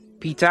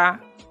Pita,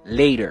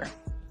 later.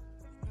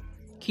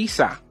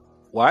 Kisa,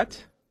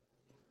 what?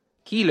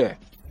 Kile,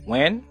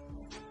 when?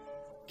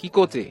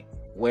 Kikote,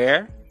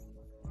 where?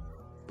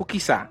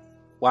 Pukisa,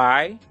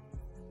 why?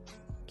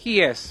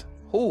 Kies,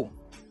 who?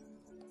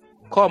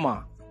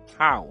 Koma,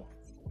 how?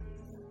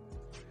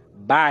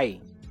 Buy,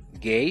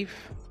 gave.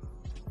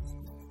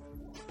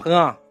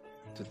 Prend,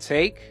 to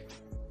take.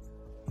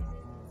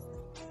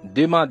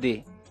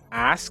 Demander,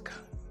 ask.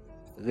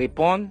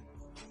 Répondre,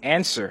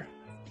 answer.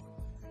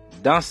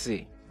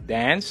 Danser,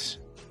 dance.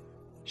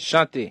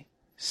 Chanter,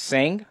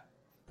 sing.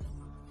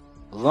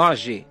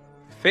 Ranger,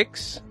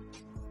 fix.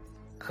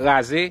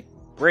 Craser,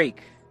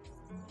 break.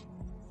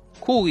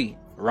 Courir,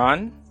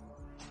 run.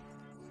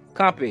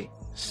 Camper,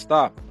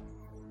 stop.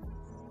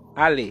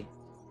 Aller,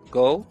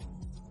 go.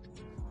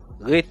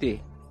 Rester,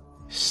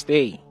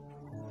 stay.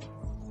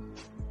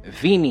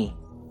 Vini,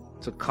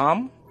 to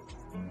come.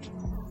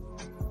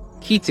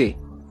 Quitter,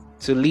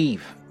 to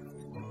leave.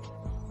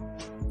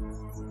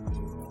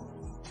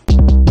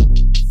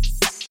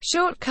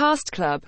 Shortcast Club